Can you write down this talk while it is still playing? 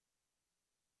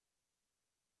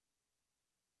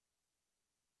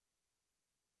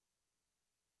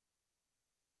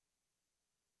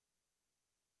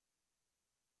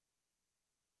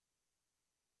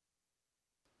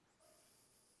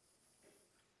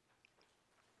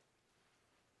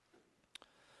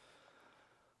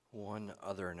One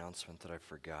other announcement that I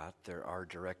forgot, there are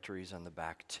directories on the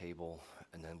back table,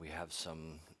 and then we have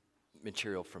some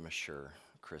material from Assure.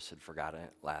 Chris had forgotten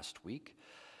it last week,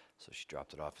 so she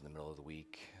dropped it off in the middle of the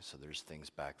week. So there's things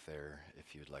back there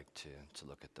if you'd like to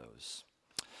look at those.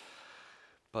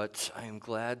 But I am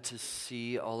glad to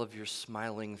see all of your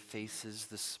smiling faces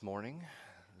this morning.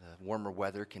 The warmer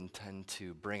weather can tend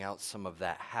to bring out some of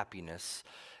that happiness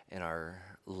in our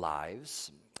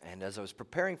lives. And as I was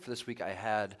preparing for this week, I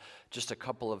had just a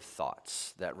couple of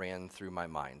thoughts that ran through my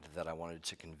mind that I wanted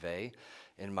to convey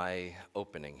in my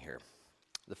opening here.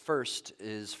 The first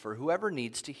is for whoever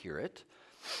needs to hear it,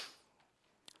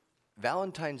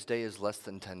 Valentine's Day is less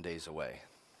than 10 days away.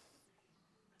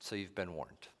 So you've been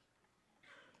warned.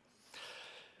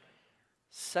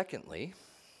 Secondly,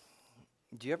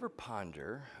 do you ever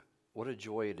ponder what a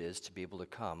joy it is to be able to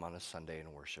come on a Sunday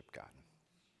and worship God?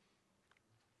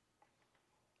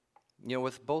 You know,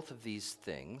 with both of these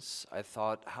things, I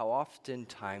thought how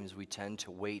oftentimes we tend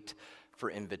to wait for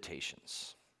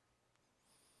invitations.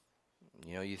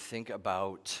 You know, you think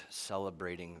about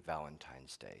celebrating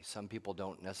Valentine's Day. Some people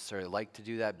don't necessarily like to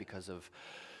do that because of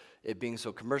it being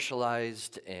so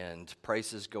commercialized and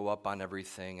prices go up on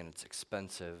everything and it's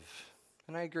expensive,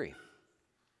 and I agree.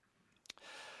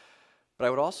 But I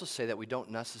would also say that we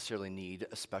don't necessarily need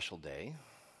a special day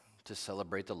to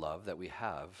celebrate the love that we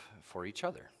have for each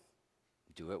other.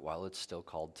 Do it while it's still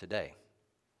called today.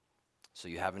 So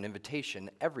you have an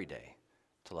invitation every day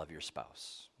to love your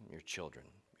spouse, your children,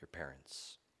 your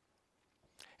parents.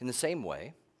 In the same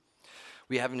way,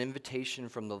 we have an invitation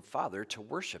from the Father to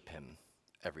worship Him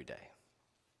every day.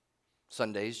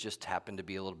 Sundays just happen to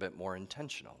be a little bit more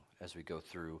intentional as we go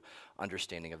through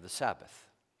understanding of the Sabbath,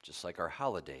 just like our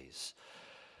holidays,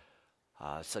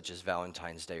 such as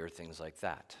Valentine's Day or things like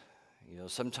that. You know,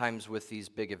 sometimes with these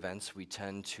big events, we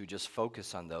tend to just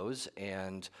focus on those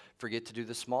and forget to do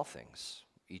the small things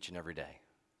each and every day,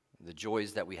 the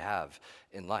joys that we have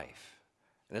in life.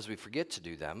 And as we forget to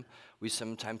do them, we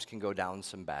sometimes can go down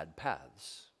some bad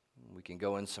paths. We can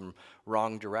go in some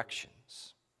wrong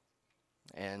directions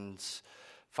and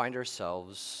find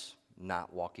ourselves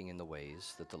not walking in the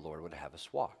ways that the Lord would have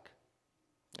us walk.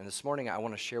 And this morning, I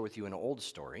want to share with you an old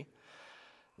story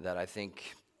that I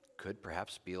think could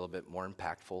perhaps be a little bit more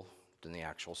impactful than the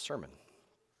actual sermon.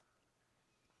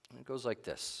 And it goes like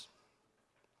this.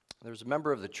 There was a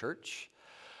member of the church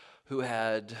who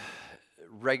had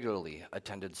regularly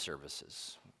attended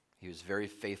services. He was very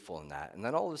faithful in that. And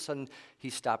then all of a sudden,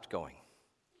 he stopped going.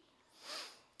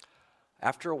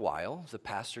 After a while, the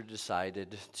pastor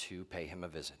decided to pay him a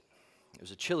visit. It was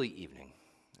a chilly evening,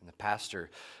 and the pastor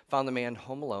found the man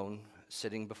home alone,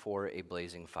 sitting before a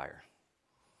blazing fire.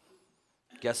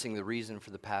 Guessing the reason for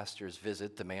the pastor's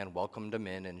visit, the man welcomed him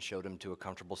in and showed him to a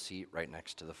comfortable seat right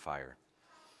next to the fire.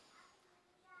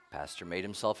 Pastor made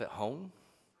himself at home,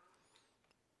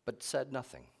 but said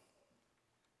nothing.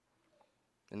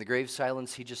 In the grave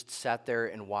silence, he just sat there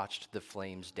and watched the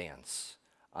flames dance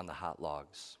on the hot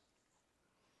logs.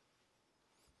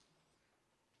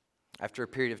 After a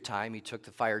period of time, he took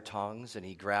the fire tongs and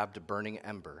he grabbed a burning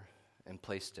ember and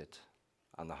placed it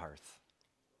on the hearth.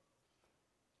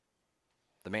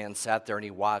 The man sat there and he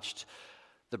watched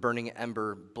the burning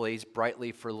ember blaze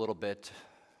brightly for a little bit,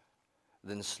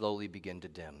 then slowly begin to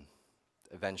dim,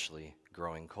 eventually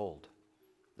growing cold.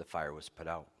 The fire was put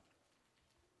out.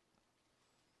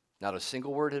 Not a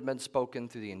single word had been spoken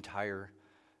through the entire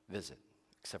visit,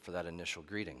 except for that initial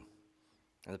greeting.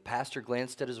 And the pastor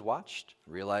glanced at his watch,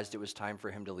 realized it was time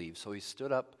for him to leave, so he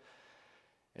stood up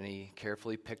and he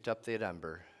carefully picked up the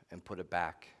ember and put it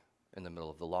back in the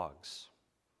middle of the logs.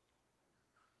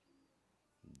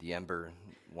 The ember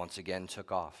once again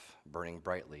took off, burning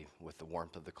brightly with the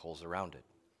warmth of the coals around it.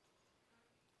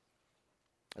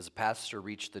 As the pastor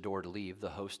reached the door to leave,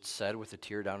 the host said with a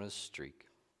tear down his cheek,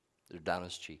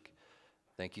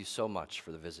 "Thank you so much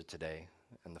for the visit today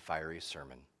and the fiery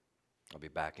sermon. I'll be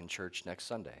back in church next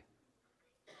Sunday."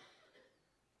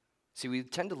 See, we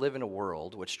tend to live in a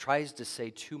world which tries to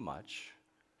say too much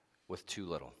with too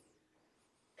little.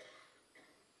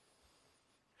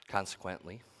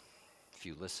 Consequently,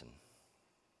 few listen.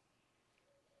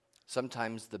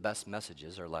 Sometimes the best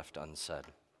messages are left unsaid.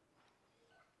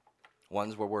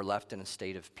 Ones where we're left in a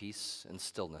state of peace and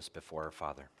stillness before our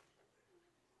Father.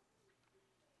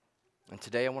 And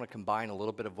today I want to combine a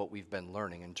little bit of what we've been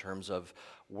learning in terms of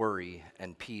worry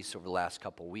and peace over the last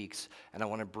couple weeks, and I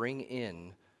want to bring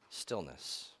in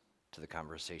stillness to the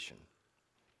conversation.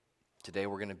 Today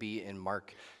we're going to be in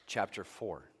Mark chapter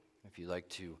 4. If you'd like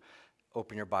to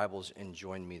open your Bibles and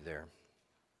join me there.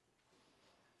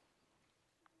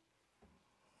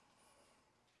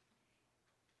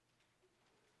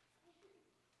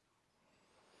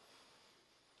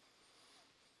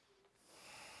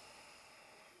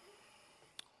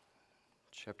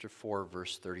 chapter 4,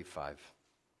 verse 35.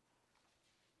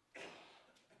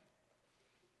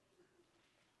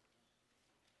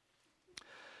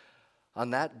 On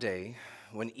that day,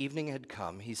 when evening had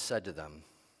come, he said to them,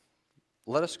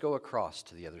 "Let us go across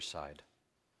to the other side."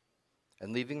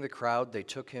 And leaving the crowd, they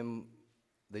took him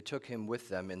with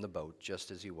them in the boat,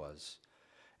 just as he was.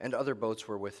 And other boats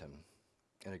were with him.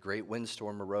 And a great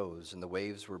windstorm arose, and the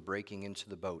waves were breaking into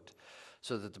the boat,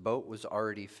 so that the boat was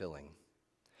already filling.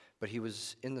 But he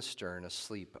was in the stern,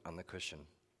 asleep on the cushion.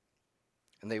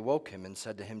 And they woke him and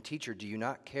said to him, "Teacher, do you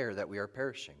not care that we are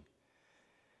perishing?"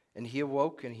 And he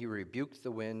awoke, and he rebuked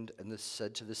the wind, and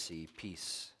said to the sea,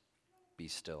 "Peace, be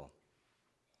still."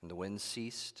 And the wind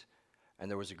ceased,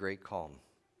 and there was a great calm.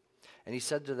 And he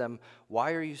said to them,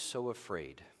 "Why are you so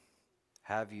afraid?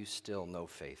 Have you still no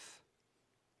faith?"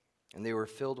 And they were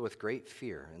filled with great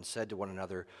fear, and said to one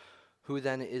another, "Who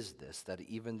then is this, that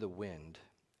even the wind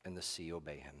and the sea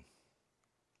obey him?"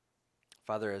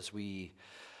 Father, as we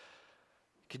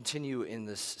continue in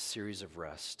this series of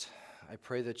rest, I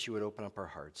pray that you would open up our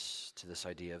hearts to this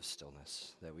idea of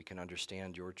stillness, that we can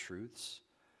understand your truths,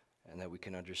 and that we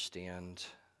can understand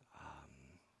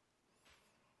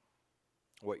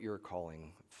what you're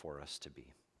calling for us to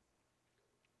be.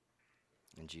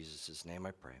 In Jesus' name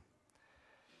I pray.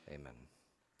 Amen.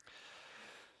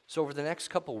 So over the next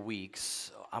couple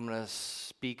weeks, I'm going to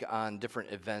speak on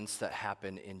different events that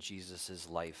happen in Jesus'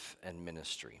 life and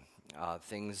ministry.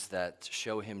 Things that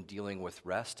show him dealing with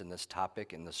rest and this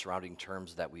topic and the surrounding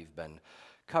terms that we've been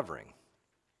covering.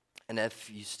 And if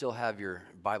you still have your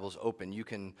Bibles open, you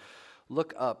can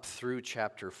look up through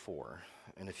chapter 4.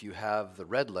 And if you have the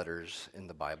red letters in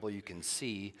the Bible, you can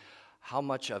see how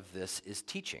much of this is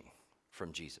teaching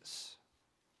from Jesus.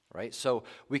 Right? So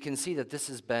we can see that this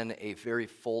has been a very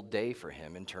full day for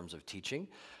him in terms of teaching,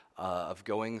 of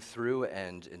going through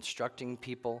and instructing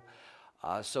people.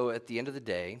 So at the end of the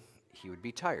day, he would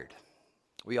be tired.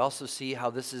 We also see how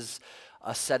this is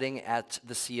a setting at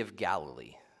the Sea of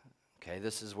Galilee. Okay,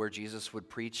 this is where Jesus would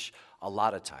preach a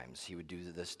lot of times. He would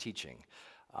do this teaching.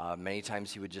 Many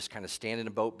times he would just kind of stand in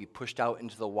a boat, be pushed out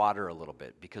into the water a little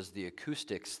bit because the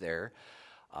acoustics there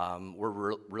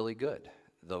were really good.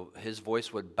 His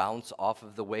voice would bounce off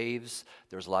of the waves.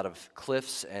 There was a lot of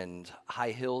cliffs and high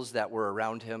hills that were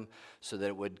around him so that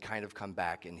it would kind of come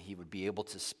back and he would be able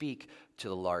to speak to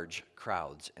the large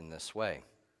crowds in this way.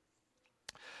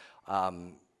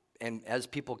 And as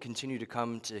people continue to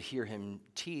come to hear him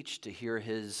teach, to hear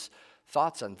his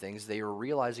thoughts on things, they were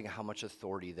realizing how much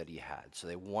authority that he had. So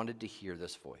they wanted to hear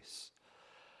this voice.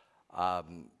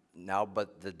 Now,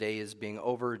 but the day is being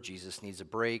over. Jesus needs a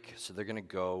break, so they're going to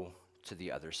go to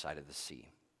the other side of the sea.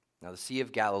 Now, the Sea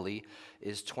of Galilee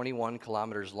is 21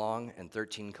 kilometers long and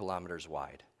 13 kilometers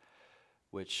wide,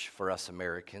 which for us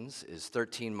Americans is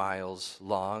 13 miles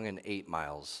long and 8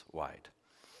 miles wide.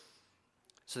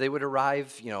 So they would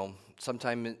arrive,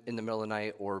 sometime in the middle of the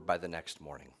night or by the next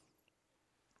morning.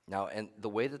 Now, and the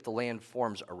way that the land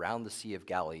forms around the Sea of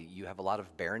Galilee, you have a lot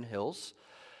of barren hills,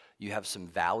 you have some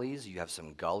valleys, you have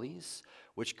some gullies,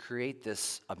 which create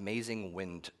this amazing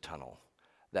wind tunnel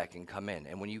that can come in.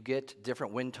 And when you get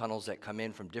different wind tunnels that come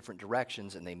in from different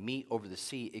directions and they meet over the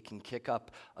sea, it can kick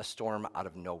up a storm out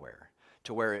of nowhere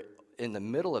to where in the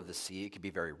middle of the sea, it could be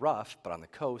very rough, but on the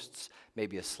coasts,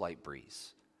 maybe a slight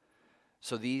breeze.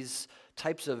 So this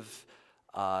type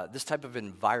of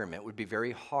environment would be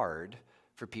very hard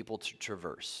for people to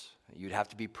traverse. You'd have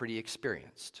to be pretty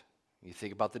experienced. You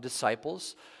think about the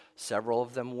disciples, several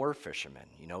of them were fishermen.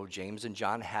 James and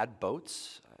John had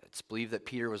boats. It's believed that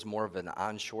Peter was more of an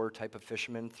onshore type of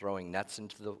fisherman, throwing nets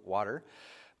into the water.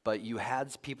 But you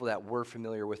had people that were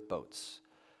familiar with boats.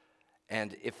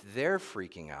 And if they're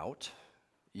freaking out,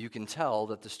 you can tell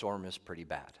that the storm is pretty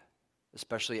bad,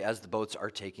 especially as the boats are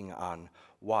taking on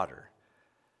water.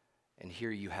 And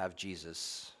here you have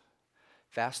Jesus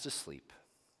fast asleep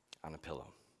on a pillow.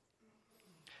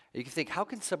 You can think, how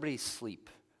can somebody sleep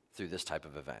through this type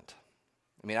of event?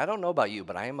 I don't know about you,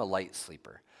 but I am a light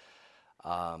sleeper.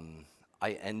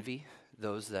 I envy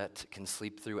those that can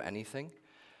sleep through anything.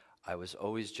 I was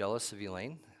always jealous of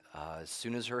Elaine. As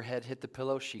soon as her head hit the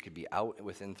pillow, she could be out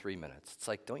within 3 minutes. It's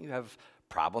like, don't you have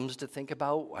problems to think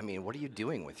about? What are you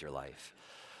doing with your life?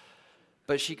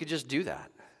 But she could just do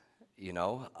that,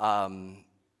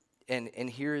 And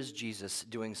here is Jesus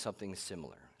doing something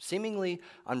similar, seemingly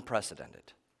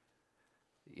unprecedented.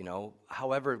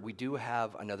 However, we do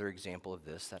have another example of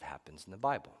this that happens in the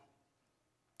Bible.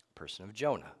 Person of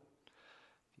Jonah.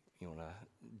 You want to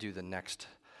do the next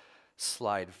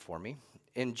slide for me?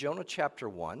 In Jonah chapter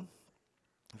 1,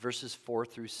 verses 4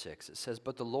 through 6. It says,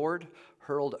 "But the Lord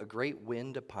hurled a great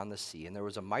wind upon the sea, and there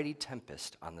was a mighty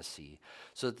tempest on the sea,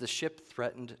 so that the ship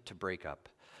threatened to break up.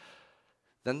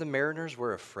 Then the mariners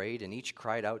were afraid, and each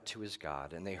cried out to his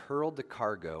God, and they hurled the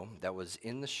cargo that was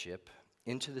in the ship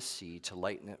into the sea to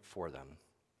lighten it for them.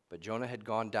 But Jonah had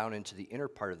gone down into the inner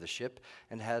part of the ship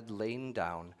and had lain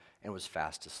down and was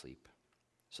fast asleep.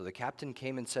 So the captain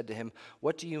came and said to him,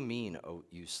 'What do you mean, O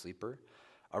you sleeper?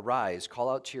 Arise, call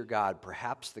out to your God.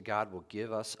 Perhaps the God will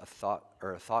give us a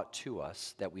thought to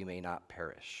us that we may not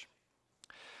perish.'"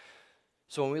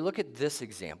 So when we look at this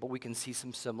example, we can see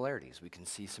some similarities. We can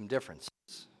see some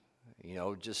differences.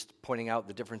 Just pointing out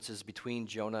the differences between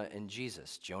Jonah and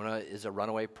Jesus. Jonah is a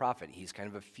runaway prophet. He's kind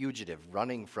of a fugitive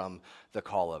running from the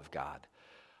call of God.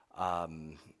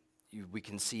 We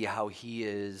can see how he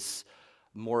is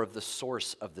more of the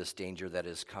source of this danger that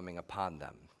is coming upon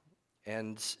them.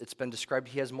 And it's been described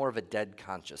he has more of a dead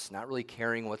conscience, not really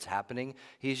caring what's happening.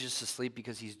 He's just asleep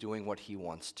because he's doing what he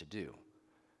wants to do.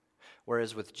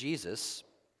 Whereas with Jesus,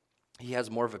 he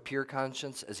has more of a pure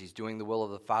conscience as he's doing the will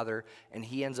of the Father, and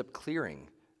he ends up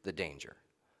clearing the danger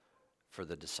for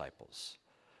the disciples.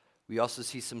 We also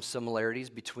see some similarities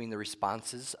between the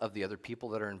responses of the other people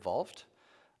that are involved.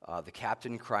 The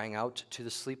captain crying out to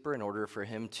the sleeper in order for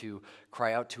him to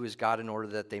cry out to his God in order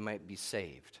that they might be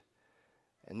saved.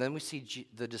 And then we see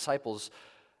the disciples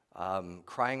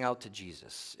crying out to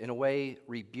Jesus, in a way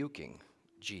rebuking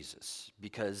Jesus,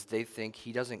 because they think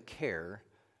he doesn't care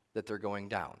that they're going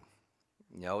down.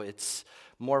 It's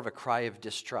more of a cry of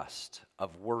distrust,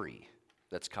 of worry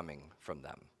that's coming from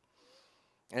them.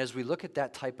 And as we look at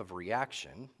that type of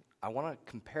reaction, I want to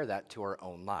compare that to our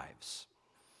own lives.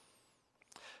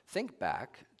 Think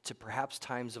back to perhaps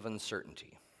times of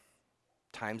uncertainty,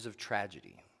 times of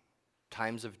tragedy,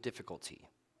 times of difficulty.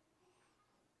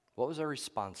 What was our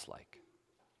response like?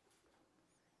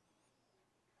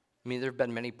 There have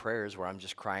been many prayers where I'm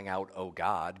just crying out, "Oh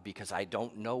God," because I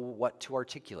don't know what to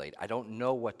articulate. I don't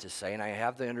know what to say, and I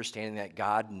have the understanding that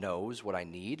God knows what I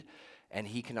need, and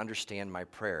he can understand my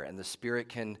prayer, and the Spirit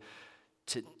can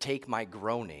take my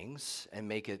groanings and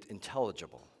make it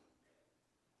intelligible.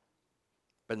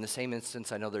 But in the same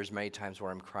instance, I know there's many times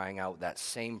where I'm crying out that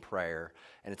same prayer,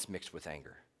 and it's mixed with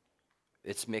anger.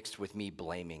 It's mixed with me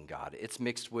blaming God. It's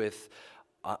mixed with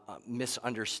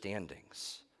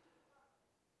misunderstandings.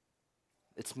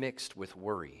 It's mixed with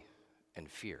worry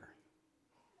and fear.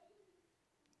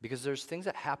 Because there's things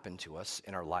that happen to us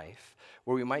in our life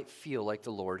where we might feel like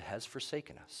the Lord has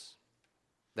forsaken us,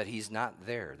 that he's not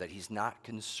there, that he's not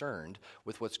concerned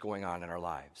with what's going on in our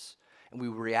lives. And we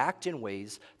react in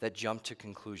ways that jump to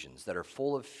conclusions, that are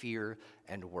full of fear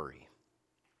and worry.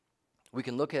 We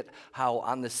can look at how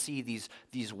on the sea,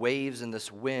 these waves and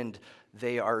this wind,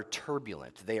 they are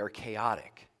turbulent, they are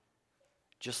chaotic.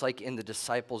 Just like in the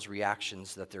disciples'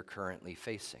 reactions that they're currently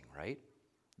facing, right?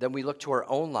 Then we look to our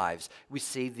own lives. We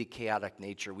see the chaotic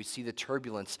nature. We see the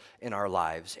turbulence in our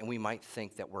lives, and we might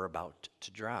think that we're about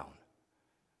to drown.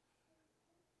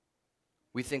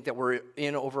 We think that we're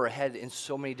in over our head in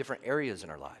so many different areas in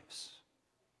our lives,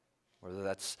 whether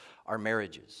that's our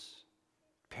marriages,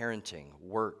 parenting,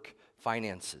 work,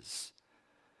 finances,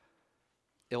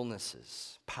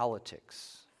 illnesses,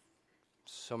 politics,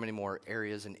 so many more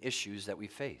areas and issues that we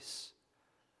face.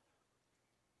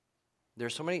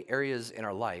 There's so many areas in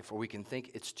our life where we can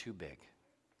think it's too big.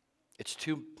 It's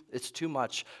too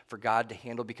much for God to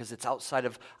handle because it's outside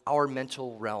of our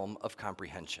mental realm of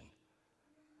comprehension.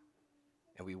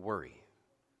 And we worry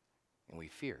and we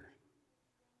fear.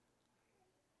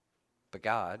 But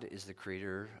God is the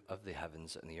creator of the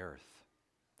heavens and the earth.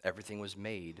 Everything was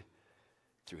made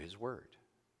through his word.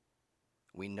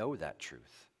 We know that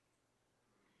truth.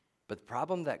 But the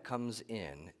problem that comes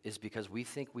in is because we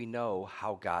think we know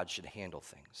how God should handle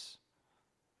things.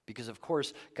 Because, of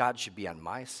course, God should be on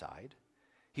my side.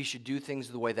 He should do things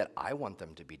the way that I want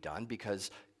them to be done because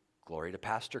glory to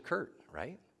Pastor Kurt,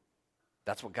 right?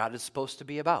 That's what God is supposed to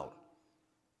be about.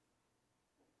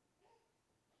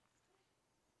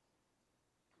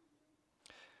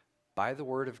 By the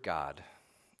word of God,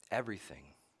 everything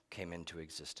came into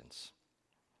existence.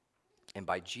 And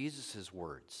by Jesus'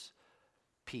 words,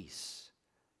 peace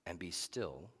and be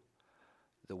still,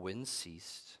 the wind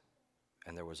ceased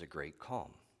and there was a great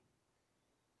calm.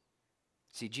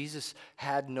 See, Jesus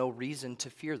had no reason to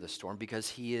fear the storm because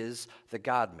he is the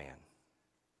God-man.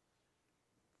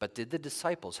 But did the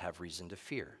disciples have reason to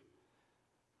fear?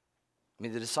 The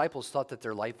disciples thought that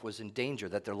their life was in danger,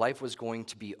 that their life was going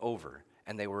to be over,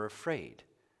 and they were afraid.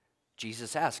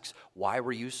 Jesus asks, why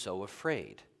were you so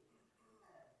afraid?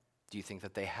 Do you think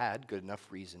that they had good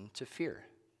enough reason to fear?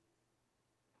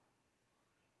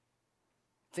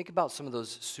 Think about some of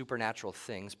those supernatural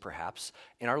things, perhaps,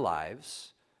 in our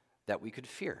lives that we could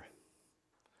fear.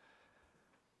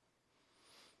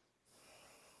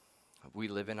 We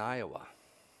live in Iowa.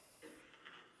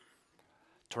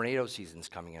 Tornado season's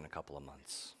coming in a couple of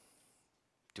months.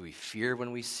 Do we fear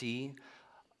when we see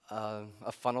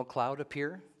a funnel cloud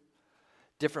appear?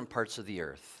 Different parts of the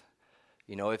earth.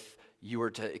 You know, if you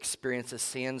were to experience a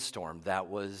sandstorm that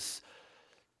was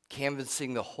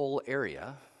canvassing the whole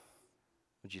area,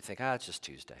 would you think, it's just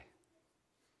Tuesday?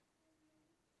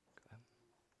 Okay.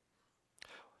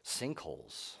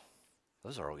 Sinkholes.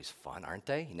 Those are always fun, aren't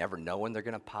they? You never know when they're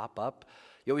going to pop up.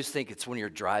 You always think it's when you're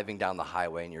driving down the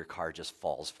highway and your car just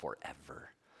falls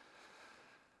forever.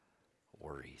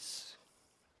 Worries.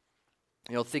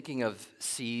 You know, thinking of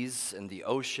seas and the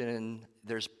ocean,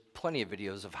 there's plenty of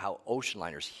videos of how ocean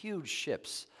liners, huge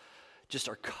ships, just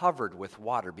are covered with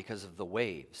water because of the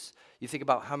waves. You think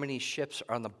about how many ships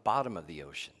are on the bottom of the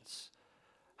oceans,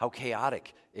 how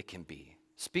chaotic it can be.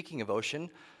 Speaking of ocean,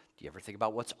 do you ever think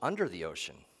about what's under the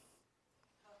ocean?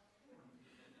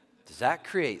 Does that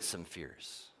create some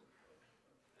fears?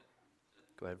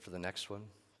 Go ahead for the next one.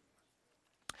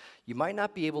 You might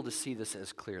not be able to see this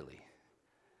as clearly,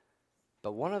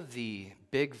 but one of the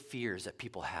big fears that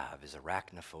people have is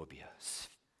arachnophobia,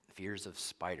 fears of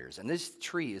spiders. And this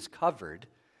tree is covered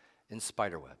in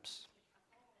spider webs.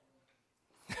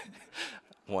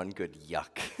 One good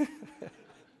yuck. Go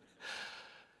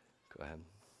ahead.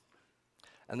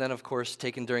 And then, of course,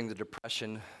 taken during the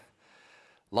Depression,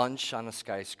 lunch on a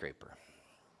skyscraper.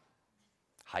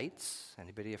 Heights?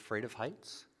 Anybody afraid of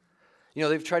heights? You know,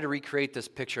 they've tried to recreate this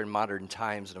picture in modern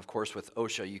times, and of course with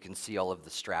OSHA you can see all of the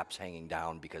straps hanging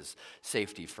down because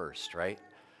safety first, right?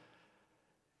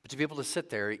 But to be able to sit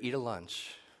there, eat a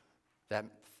lunch that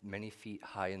many feet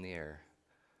high in the air,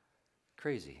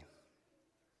 crazy.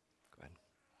 Go ahead.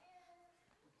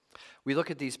 We look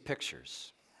at these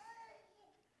pictures.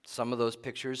 Some of those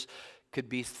pictures could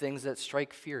be things that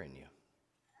strike fear in you,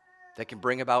 that can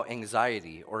bring about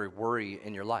anxiety or worry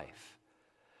in your life.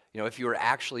 You know, if you are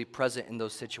actually present in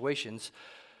those situations,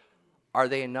 are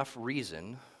they enough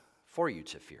reason for you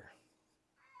to fear?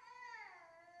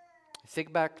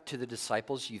 Think back to the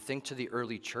disciples. You think to the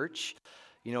early church.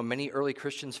 You know, many early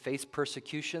Christians faced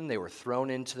persecution. They were thrown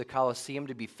into the Colosseum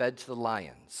to be fed to the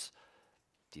lions.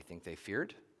 Do you think they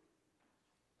feared?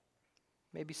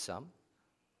 Maybe some.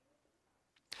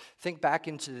 Think back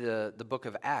into the book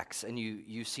of Acts, and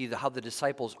you see how the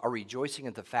disciples are rejoicing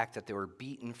at the fact that they were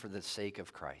beaten for the sake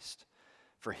of Christ,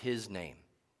 for his name.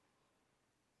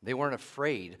 They weren't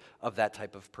afraid of that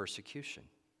type of persecution.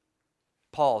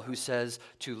 Paul, who says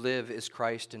to live is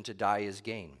Christ and to die is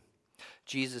gain.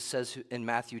 Jesus says in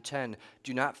Matthew 10,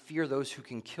 do not fear those who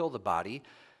can kill the body,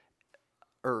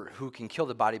 or who can kill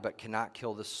the body but cannot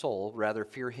kill the soul. Rather,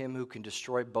 fear him who can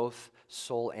destroy both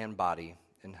soul and body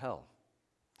in hell.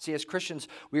 See, as Christians,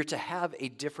 we are to have a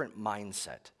different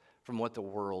mindset from what the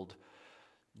world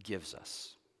gives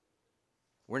us.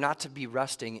 We're not to be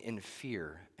resting in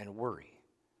fear and worry.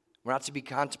 We're not to be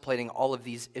contemplating all of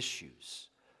these issues.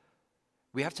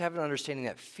 We have to have an understanding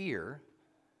that fear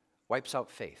wipes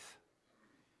out faith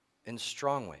in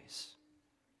strong ways.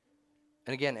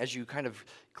 And again, as you kind of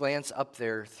glance up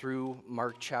there through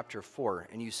Mark chapter 4,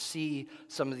 and you see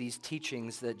some of these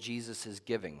teachings that Jesus is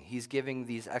giving, he's giving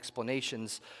these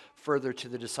explanations further to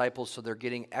the disciples, so they're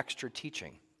getting extra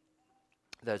teaching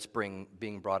that's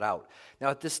being brought out. Now,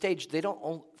 at this stage, they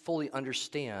don't fully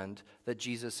understand that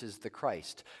Jesus is the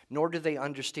Christ, nor do they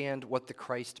understand what the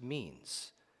Christ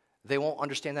means. They won't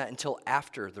understand that until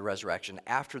after the resurrection,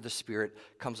 after the Spirit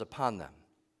comes upon them.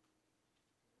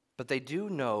 But they do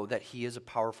know that he is a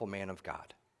powerful man of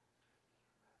God.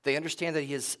 They understand that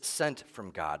he is sent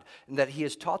from God, and that he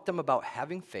has taught them about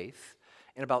having faith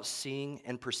and about seeing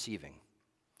and perceiving.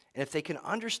 And if they can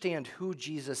understand who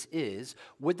Jesus is,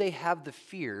 would they have the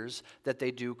fears that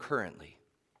they do currently?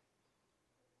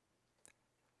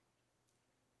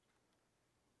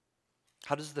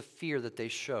 How does the fear that they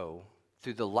show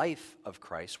through the life of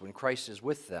Christ, when Christ is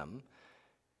with them,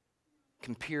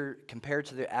 compared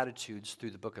to their attitudes through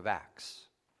the book of Acts?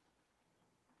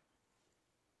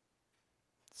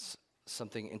 It's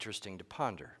something interesting to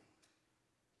ponder.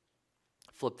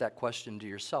 Flip that question to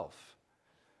yourself.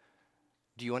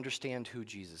 Do you understand who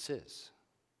Jesus is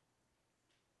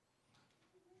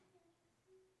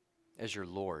as your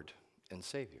Lord and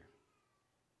Savior?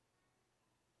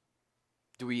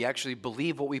 Do we actually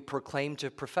believe what we proclaim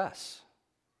to profess?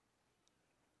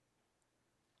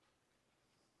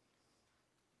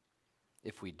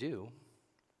 If we do,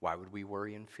 why would we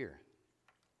worry and fear?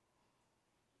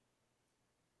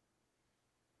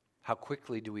 How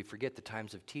quickly do we forget the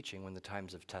times of teaching when the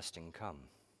times of testing come?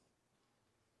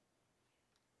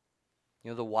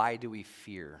 The why do we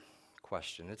fear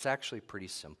question. It's actually pretty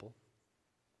simple.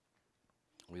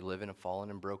 We live in a fallen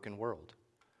and broken world.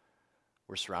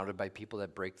 We're surrounded by people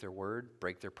that break their word,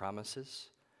 break their promises,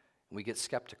 and we get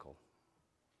skeptical.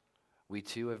 We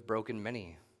too have broken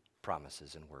many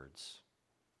promises and words.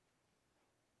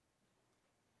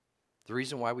 The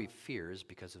reason why we fear is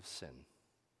because of sin.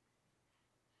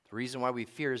 The reason why we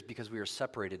fear is because we are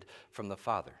separated from the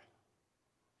Father.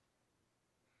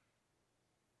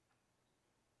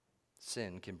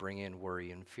 Sin can bring in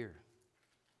worry and fear.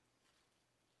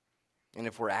 And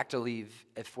if we're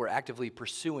actively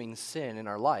pursuing sin in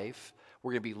our life,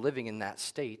 we're going to be living in that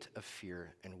state of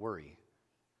fear and worry,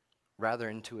 rather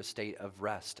into a state of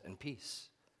rest and peace.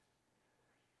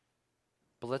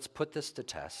 But let's put this to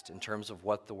test in terms of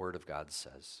what the Word of God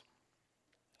says.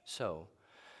 So,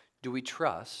 do we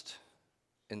trust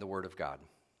in the Word of God?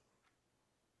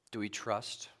 Do we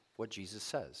trust what Jesus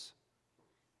says?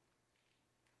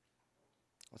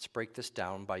 Let's break this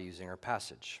down by using our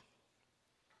passage.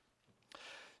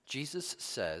 Jesus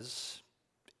says,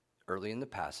 early in the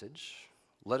passage,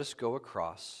 let us go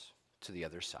across to the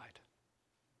other side.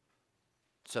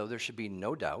 So there should be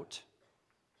no doubt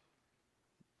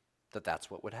that that's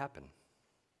what would happen.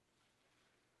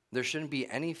 There shouldn't be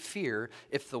any fear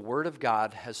if the Word of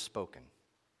God has spoken.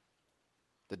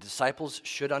 The disciples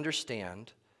should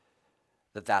understand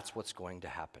that that's what's going to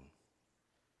happen.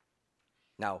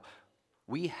 Now,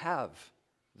 we have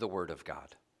the Word of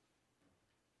God.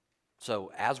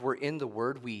 So as we're in the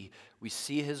Word, we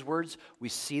see His words, we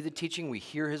see the teaching, we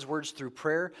hear His words through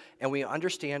prayer, and we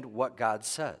understand what God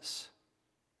says.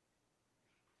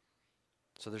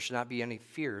 So there should not be any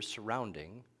fear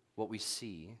surrounding what we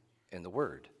see in the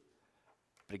Word.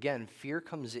 But again, fear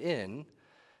comes in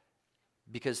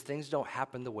because things don't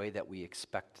happen the way that we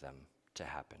expect them to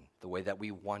happen, the way that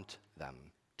we want them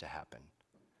to happen.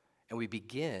 And we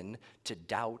begin to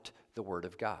doubt the Word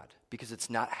of God because it's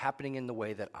not happening in the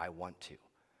way that I want to.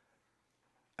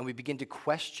 And we begin to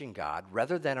question God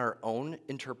rather than our own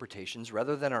interpretations,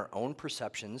 rather than our own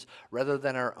perceptions, rather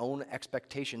than our own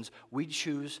expectations. We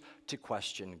choose to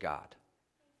question God.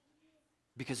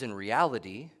 Because in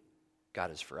reality,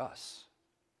 God is for us.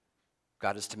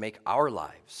 God is to make our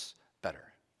lives better.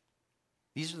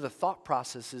 These are the thought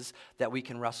processes that we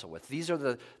can wrestle with. These are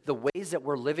the ways that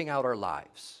we're living out our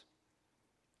lives.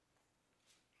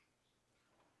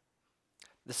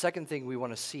 The second thing we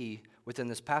want to see within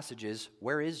this passage is,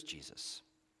 where is Jesus?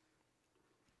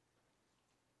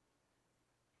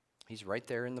 He's right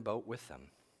there in the boat with them.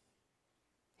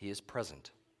 He is present.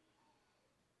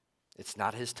 It's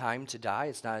not his time to die.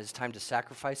 It's not his time to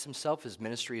sacrifice himself. His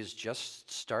ministry is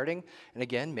just starting. And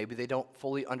again, maybe they don't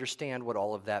fully understand what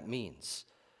all of that means.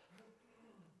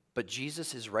 But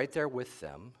Jesus is right there with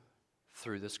them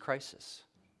through this crisis.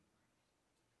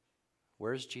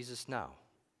 Where is Jesus now?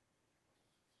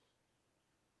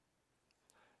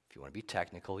 If you want to be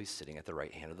technical, he's sitting at the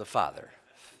right hand of the Father.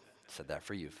 Said that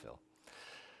for you, Phil.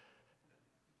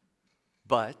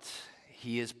 But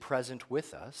he is present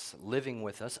with us, living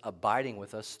with us, abiding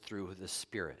with us through the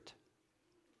Spirit.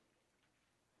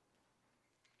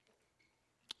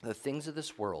 The things of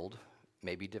this world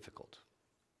may be difficult.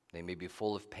 They may be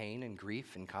full of pain and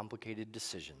grief and complicated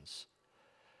decisions.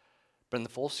 But in the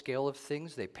full scale of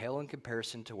things, they pale in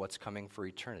comparison to what's coming for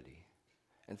eternity.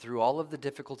 And through all of the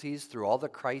difficulties, through all the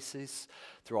crises,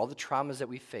 through all the traumas that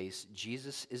we face,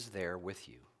 Jesus is there with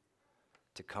you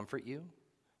to comfort you,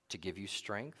 to give you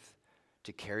strength,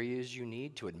 to carry you as you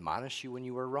need, to admonish you when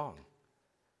you are wrong.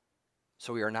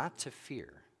 So we are not to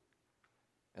fear,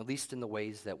 at least in the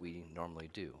ways that we normally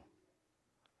do.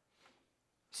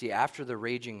 See, after the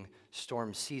raging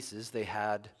storm ceases, they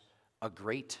had a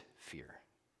great fear.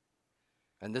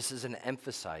 And this is an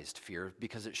emphasized fear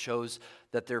because it shows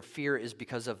that their fear is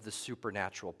because of the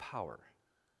supernatural power.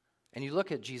 And you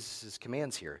look at Jesus'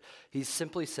 commands here. He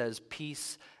simply says,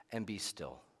 peace and be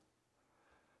still.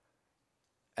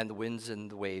 And the winds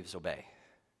and the waves obey.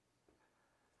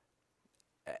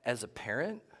 As a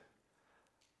parent,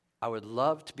 I would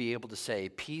love to be able to say,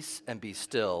 peace and be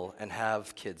still, and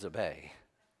have kids obey.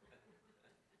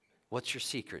 What's your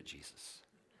secret, Jesus?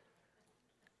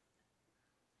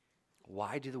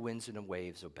 Why do the winds and the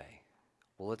waves obey?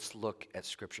 Well, let's look at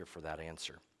Scripture for that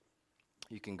answer.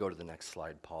 You can go to the next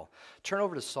slide, Paul. Turn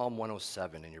over to Psalm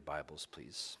 107 in your Bibles,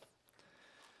 please.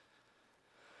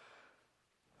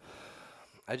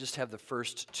 I just have the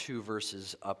first two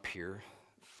verses up here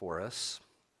for us,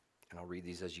 and I'll read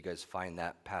these as you guys find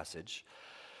that passage.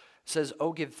 It says,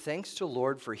 "Oh, give thanks to the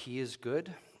Lord, for he is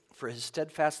good. For his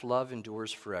steadfast love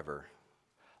endures forever.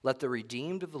 Let the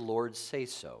redeemed of the Lord say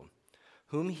so,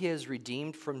 whom he has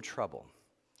redeemed from trouble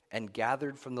and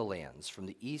gathered from the lands, from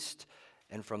the east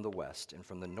and from the west, and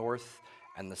from the north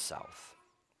and the south.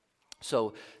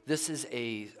 So this is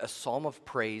a psalm of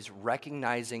praise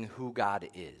recognizing who God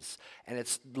is. And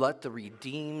it's let the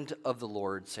redeemed of the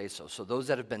Lord say so. So those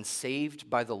that have been saved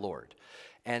by the Lord.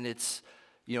 And it's,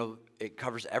 it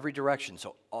covers every direction.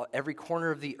 So every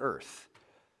corner of the earth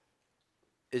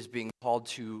is being called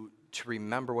to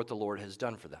remember what the Lord has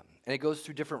done for them. And it goes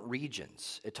through different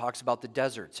regions. It talks about the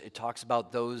deserts. It talks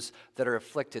about those that are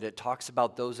afflicted. It talks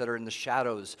about those that are in the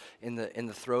shadows, in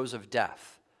the throes of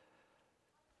death.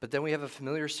 But then we have a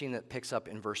familiar scene that picks up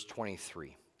in verse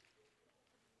 23.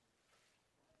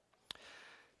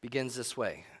 Begins this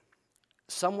way.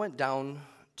 Some went down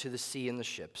to the sea in the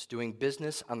ships, doing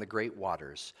business on the great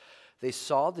waters. They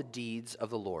saw the deeds of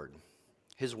the Lord,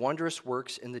 his wondrous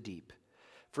works in the deep.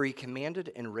 For he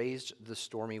commanded and raised the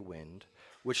stormy wind,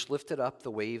 which lifted up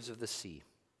the waves of the sea.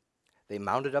 They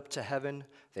mounted up to heaven,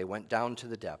 they went down to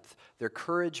the depth. Their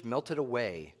courage melted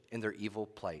away in their evil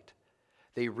plight.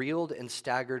 They reeled and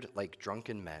staggered like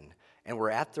drunken men, and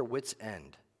were at their wits'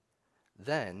 end.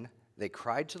 Then they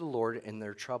cried to the Lord in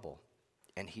their trouble,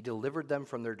 and he delivered them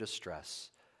from their distress.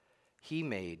 He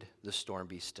made the storm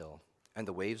be still, and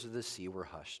the waves of the sea were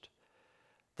hushed.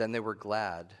 Then they were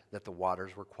glad that the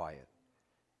waters were quiet,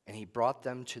 and he brought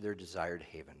them to their desired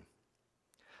haven.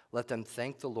 Let them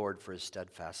thank the Lord for his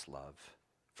steadfast love,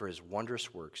 for his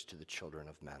wondrous works to the children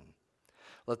of men.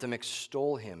 Let them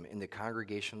extol him in the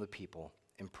congregation of the people,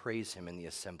 and praise him in the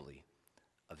assembly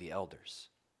of the elders.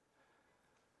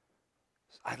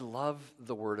 I love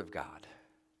the Word of God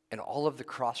and all of the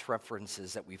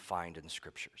cross-references that we find in the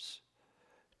Scriptures.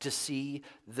 To see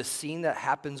the scene that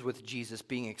happens with Jesus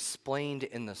being explained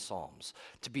in the Psalms,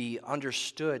 to be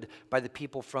understood by the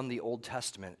people from the Old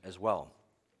Testament as well.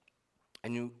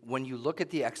 And when you look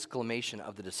at the exclamation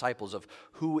of the disciples of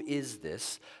who is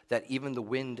this, that even the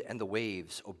wind and the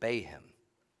waves obey him,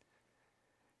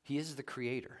 he is the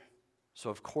creator. So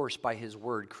of course, by his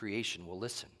word, creation will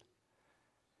listen.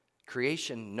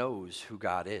 Creation knows who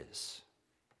God is,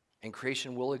 and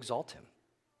creation will exalt him.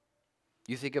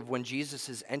 You think of when Jesus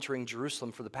is entering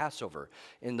Jerusalem for the Passover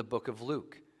in the book of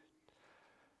Luke.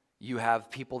 You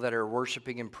have people that are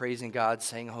worshiping and praising God,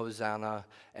 saying Hosanna,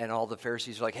 and all the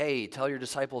Pharisees are like, hey, tell your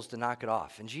disciples to knock it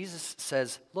off. And Jesus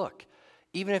says, look,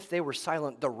 even if they were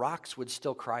silent, the rocks would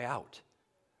still cry out.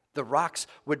 The rocks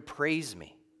would praise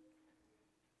me.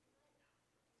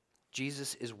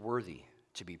 Jesus is worthy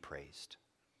to be praised.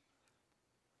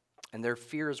 And their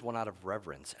fear is one out of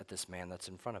reverence at this man that's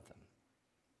in front of them.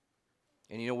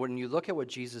 And when you look at what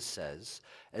Jesus says,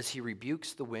 as he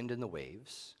rebukes the wind and the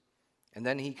waves, and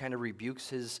then he kind of rebukes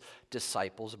his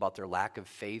disciples about their lack of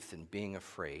faith and being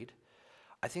afraid,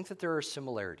 I think that there are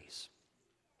similarities.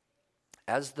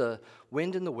 As the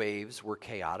wind and the waves were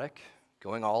chaotic,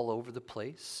 going all over the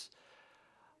place,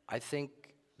 I think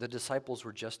the disciples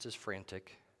were just as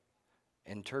frantic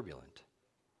and turbulent.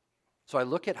 So I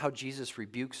look at how Jesus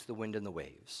rebukes the wind and the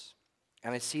waves,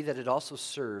 and I see that it also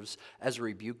serves as a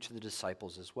rebuke to the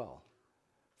disciples as well,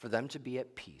 for them to be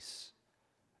at peace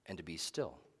and to be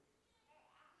still.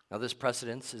 Now, this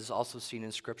precedence is also seen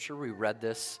in Scripture. We read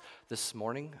this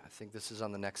morning. I think this is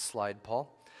on the next slide,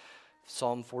 Paul.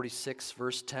 Psalm 46,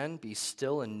 verse 10, be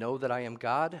still and know that I am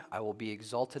God. I will be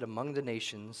exalted among the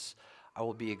nations. I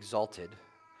will be exalted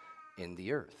in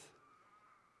the earth.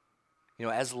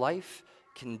 As life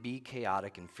can be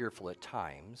chaotic and fearful at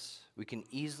times, we can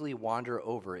easily wander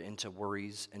over into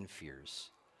worries and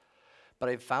fears. But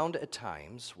I've found at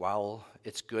times, while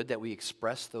it's good that we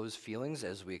express those feelings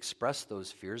as we express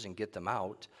those fears and get them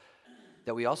out,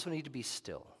 that we also need to be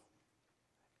still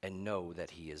and know that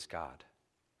he is God,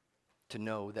 to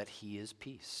know that he is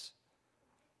peace,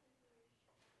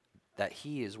 that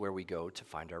he is where we go to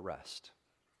find our rest.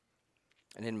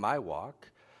 And in my walk,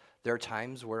 there are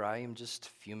times where I am just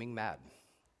fuming mad,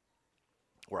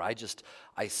 where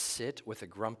I sit with a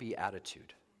grumpy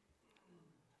attitude.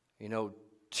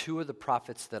 Two of the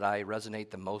prophets that I resonate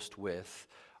the most with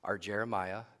are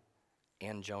Jeremiah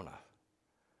and Jonah.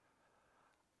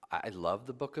 I love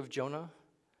the book of Jonah,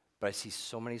 but I see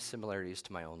so many similarities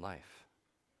to my own life.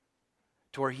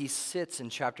 To where he sits in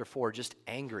chapter 4 just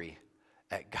angry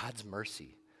at God's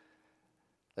mercy.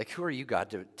 Like, who are you,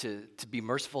 God, to be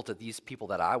merciful to these people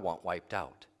that I want wiped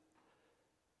out?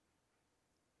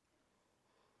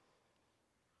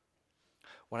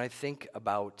 When I think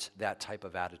about that type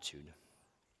of attitude,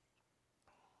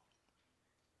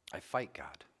 I fight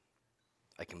God.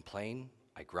 I complain,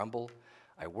 I grumble,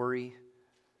 I worry,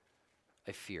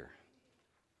 I fear.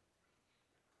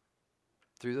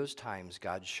 Through those times,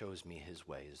 God shows me his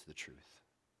way is the truth.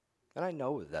 And I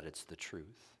know that it's the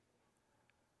truth.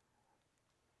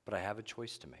 But I have a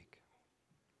choice to make.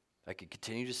 I could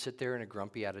continue to sit there in a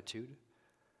grumpy attitude.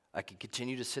 I could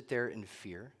continue to sit there in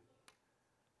fear.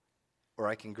 Or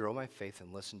I can grow my faith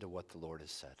and listen to what the Lord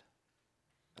has said.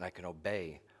 And I can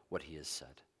obey what he has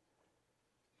said.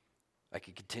 I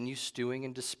could continue stewing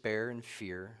in despair and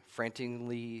fear,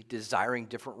 frantically desiring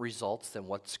different results than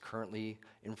what's currently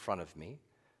in front of me.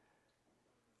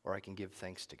 Or I can give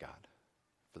thanks to God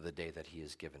for the day that he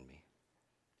has given me.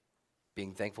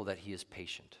 Being thankful that he is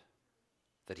patient,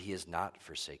 that he has not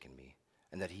forsaken me,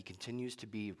 and that he continues to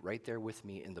be right there with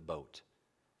me in the boat.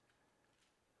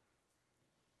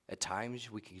 At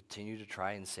times, we can continue to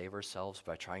try and save ourselves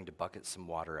by trying to bucket some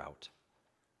water out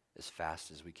as fast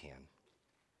as we can.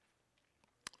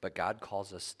 But God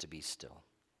calls us to be still,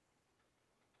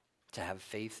 to have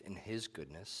faith in his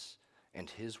goodness and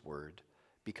his word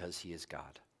because he is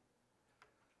God.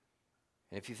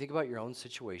 And if you think about your own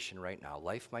situation right now,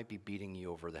 life might be beating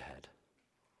you over the head.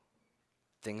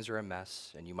 Things are a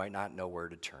mess, and you might not know where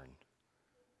to turn.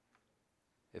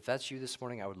 If that's you this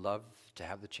morning, I would love to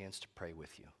have the chance to pray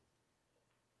with you.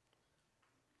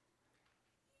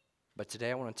 But today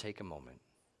I want to take a moment,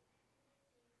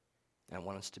 and I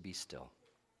want us to be still.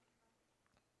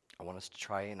 I want us to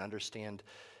try and understand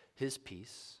his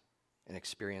peace and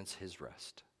experience his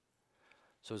rest.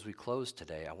 So as we close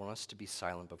today, I want us to be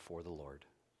silent before the Lord.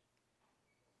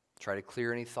 Try to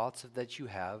clear any thoughts that you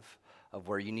have of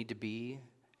where you need to be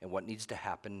and what needs to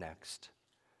happen next.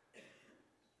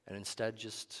 And instead,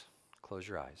 just close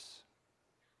your eyes.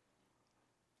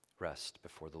 Rest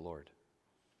before the Lord.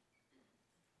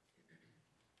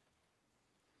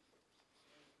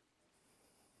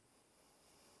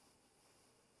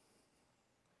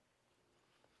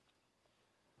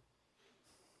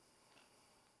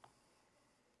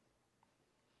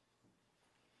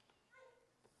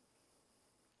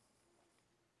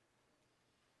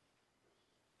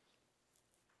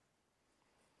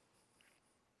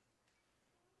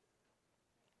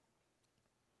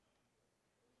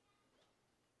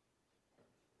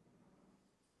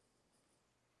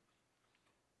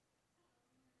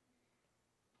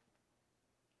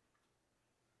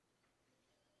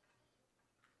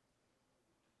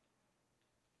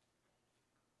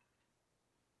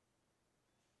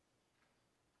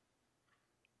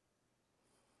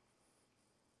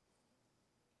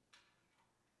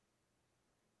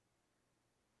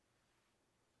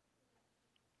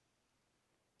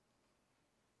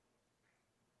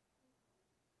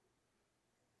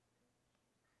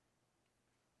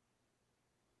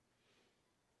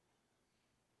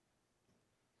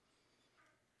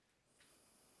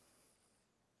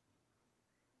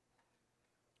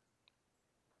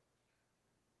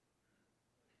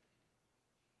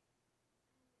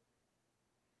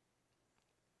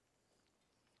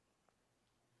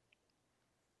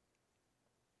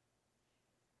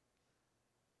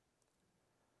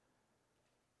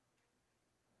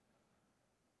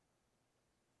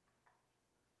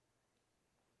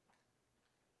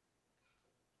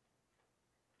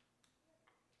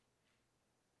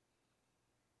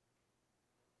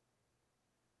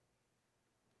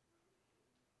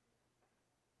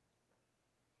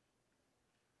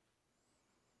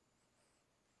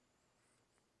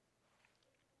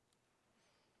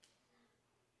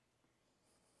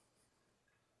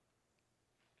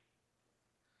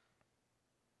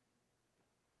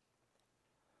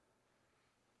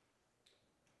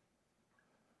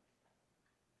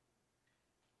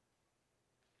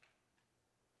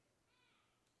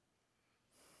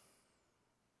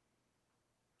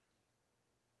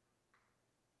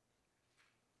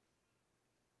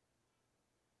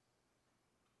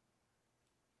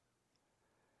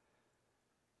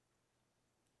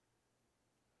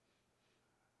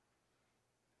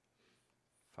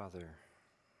 Father, it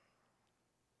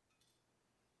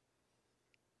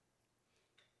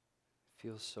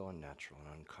feels so unnatural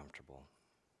and uncomfortable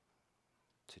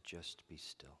to just be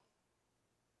still,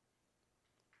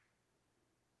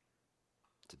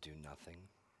 to do nothing,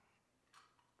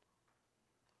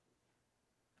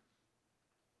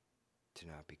 to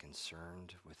not be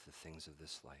concerned with the things of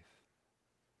this life.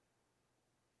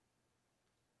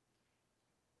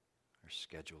 Our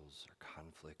schedules, our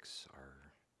conflicts,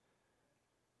 our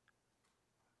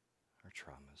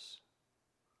traumas.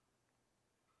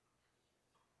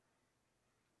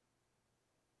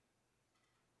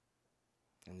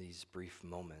 And these brief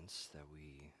moments that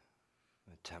we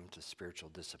attempt a spiritual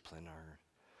discipline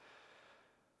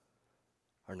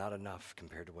are not enough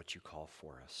compared to what you call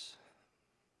for us.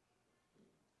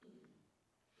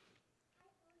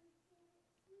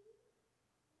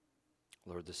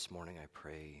 Lord, this morning I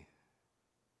pray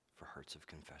for hearts of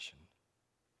confession.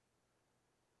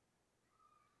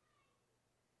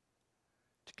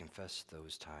 To confess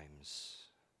those times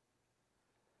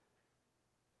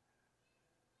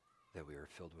that we are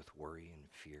filled with worry and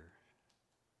fear,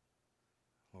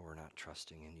 where we're not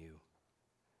trusting in you,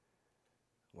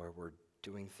 where we're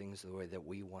doing things the way that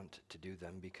we want to do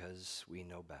them because we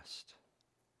know best.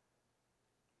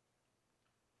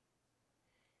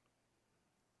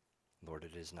 Lord,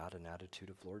 it is not an attitude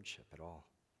of lordship at all.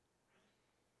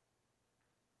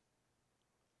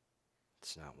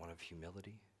 It's not one of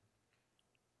humility.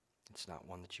 It's not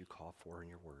one that you call for in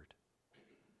your word.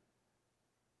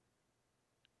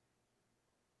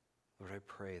 Lord, I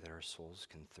pray that our souls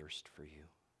can thirst for you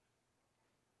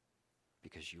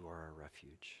because you are our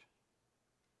refuge.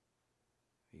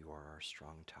 You are our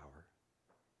strong tower.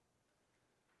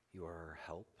 You are our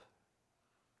help.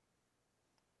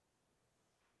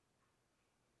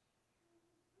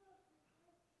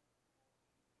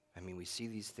 I mean, we see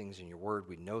these things in your word,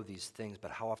 we know these things, but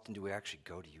how often do we actually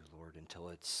go to you, Lord, until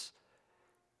it's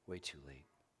way too late?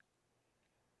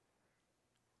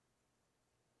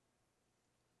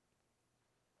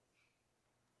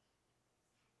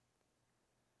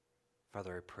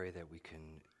 Father, I pray that we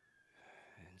can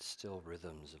instill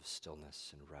rhythms of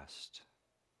stillness and rest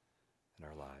in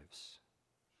our lives,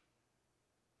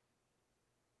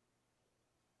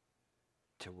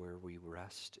 to where we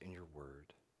rest in your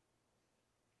word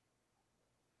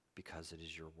because it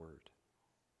is your word.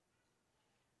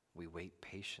 We wait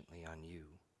patiently on you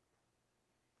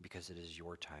because it is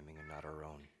your timing and not our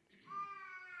own.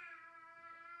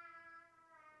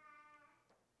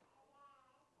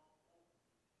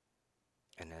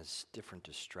 And as different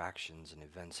distractions and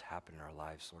events happen in our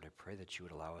lives, Lord, I pray that you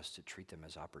would allow us to treat them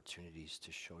as opportunities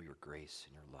to show your grace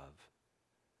and your love,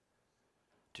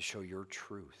 to show your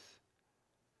truth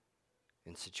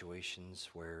in situations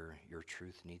where your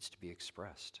truth needs to be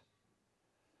expressed.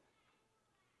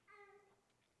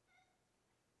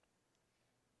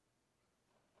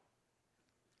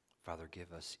 Father,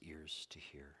 give us ears to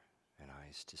hear and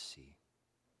eyes to see.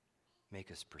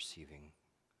 Make us perceiving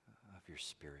of your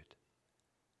Spirit.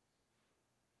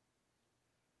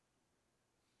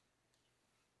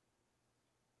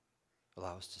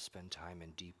 Allow us to spend time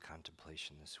in deep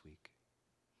contemplation this week,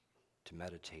 to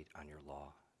meditate on your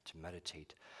law, to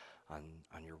meditate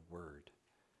on your word,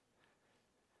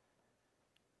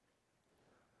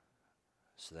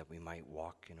 so that we might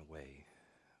walk in a way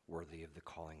worthy of the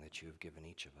calling that you have given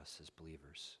each of us as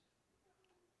believers,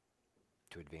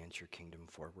 to advance your kingdom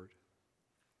forward,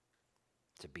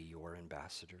 to be your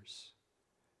ambassadors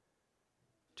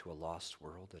to a lost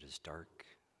world that is dark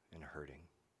and hurting,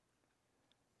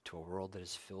 to a world that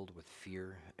is filled with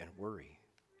fear and worry.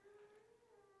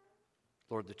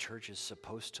 Lord, the church is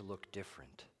supposed to look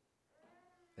different.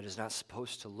 It is not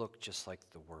supposed to look just like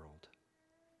the world.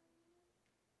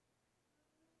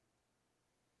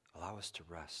 Allow us to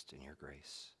rest in your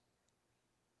grace,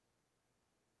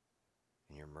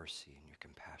 in your mercy, and your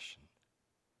compassion.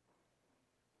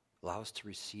 Allow us to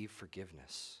receive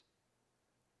forgiveness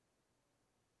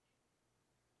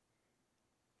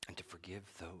and to forgive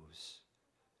those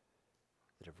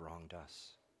that have wronged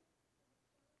us.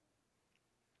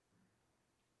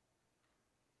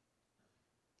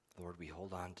 Lord, we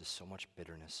hold on to so much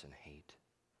bitterness and hate.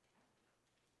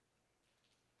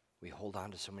 We hold on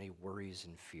to so many worries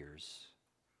and fears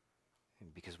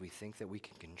because we think that we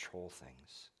can control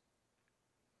things.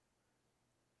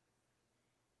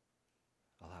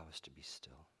 Allow us to be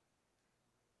still.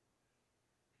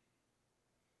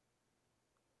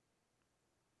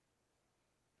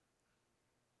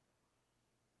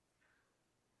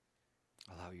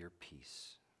 Allow your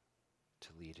peace to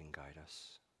lead and guide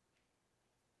us.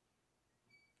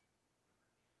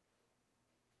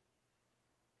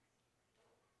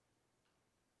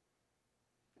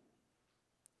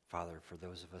 Father, for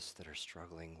those of us that are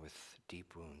struggling with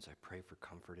deep wounds, I pray for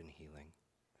comfort and healing.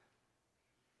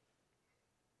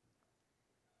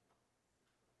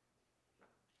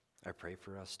 I pray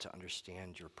for us to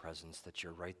understand your presence, that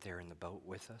you're right there in the boat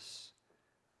with us,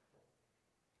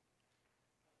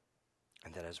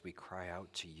 and that as we cry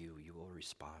out to you, you will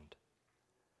respond.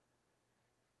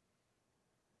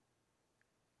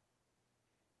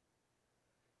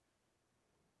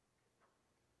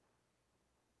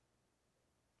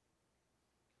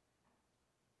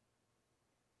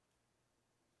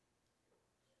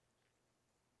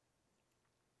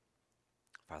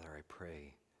 Father, I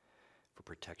pray for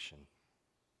protection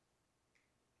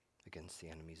against the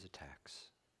enemy's attacks.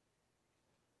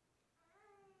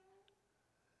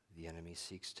 The enemy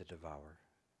seeks to devour,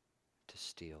 to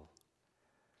steal,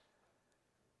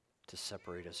 to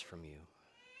separate us from you.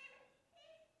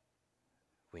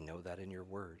 We know that in your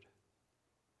word.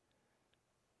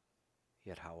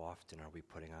 Yet how often are we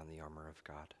putting on the armor of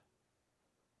God?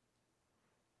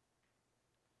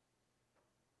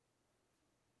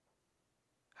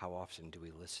 How often do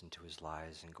we listen to his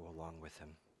lies and go along with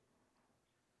him?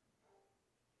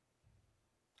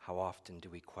 How often do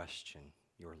we question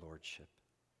your lordship?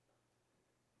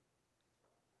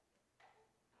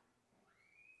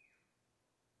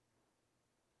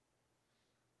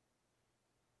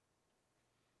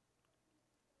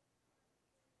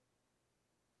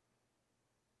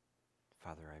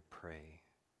 Father, I pray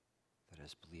that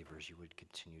as believers you would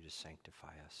continue to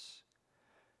sanctify us,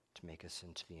 to make us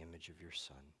into the image of your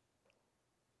Son,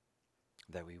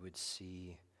 that we would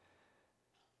see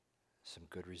some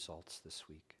good results this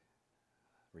week,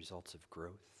 results of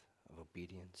growth, of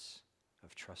obedience,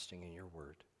 of trusting in your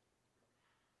word.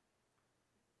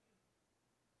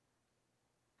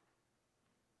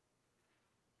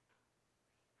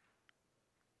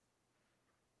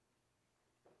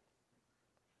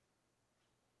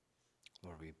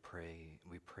 Lord, we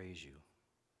praise you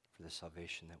for the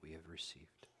salvation that we have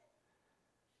received,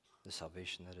 the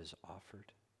salvation that is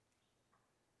offered.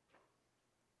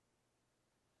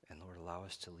 And Lord, allow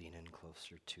us to lean in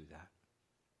closer to that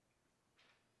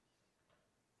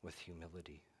with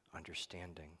humility,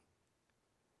 understanding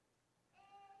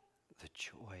the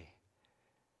joy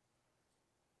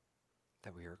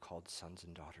that we are called sons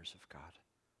and daughters of God.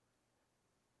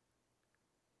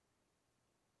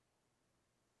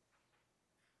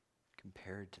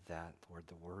 Compared to that, Lord,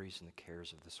 the worries and the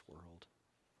cares of this world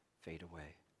fade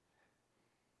away.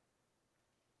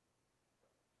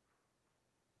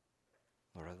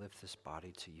 Lord, I lift this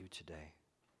body to you today.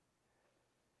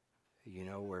 You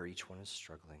know where each one is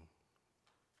struggling.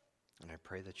 And I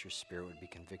pray that your Spirit would be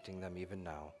convicting them even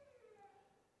now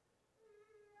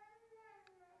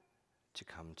to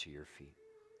come to your feet.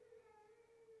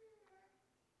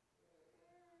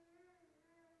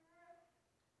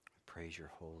 I praise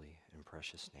your holy and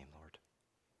precious name, Lord.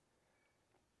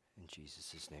 In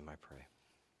Jesus' name I pray.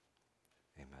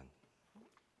 Amen.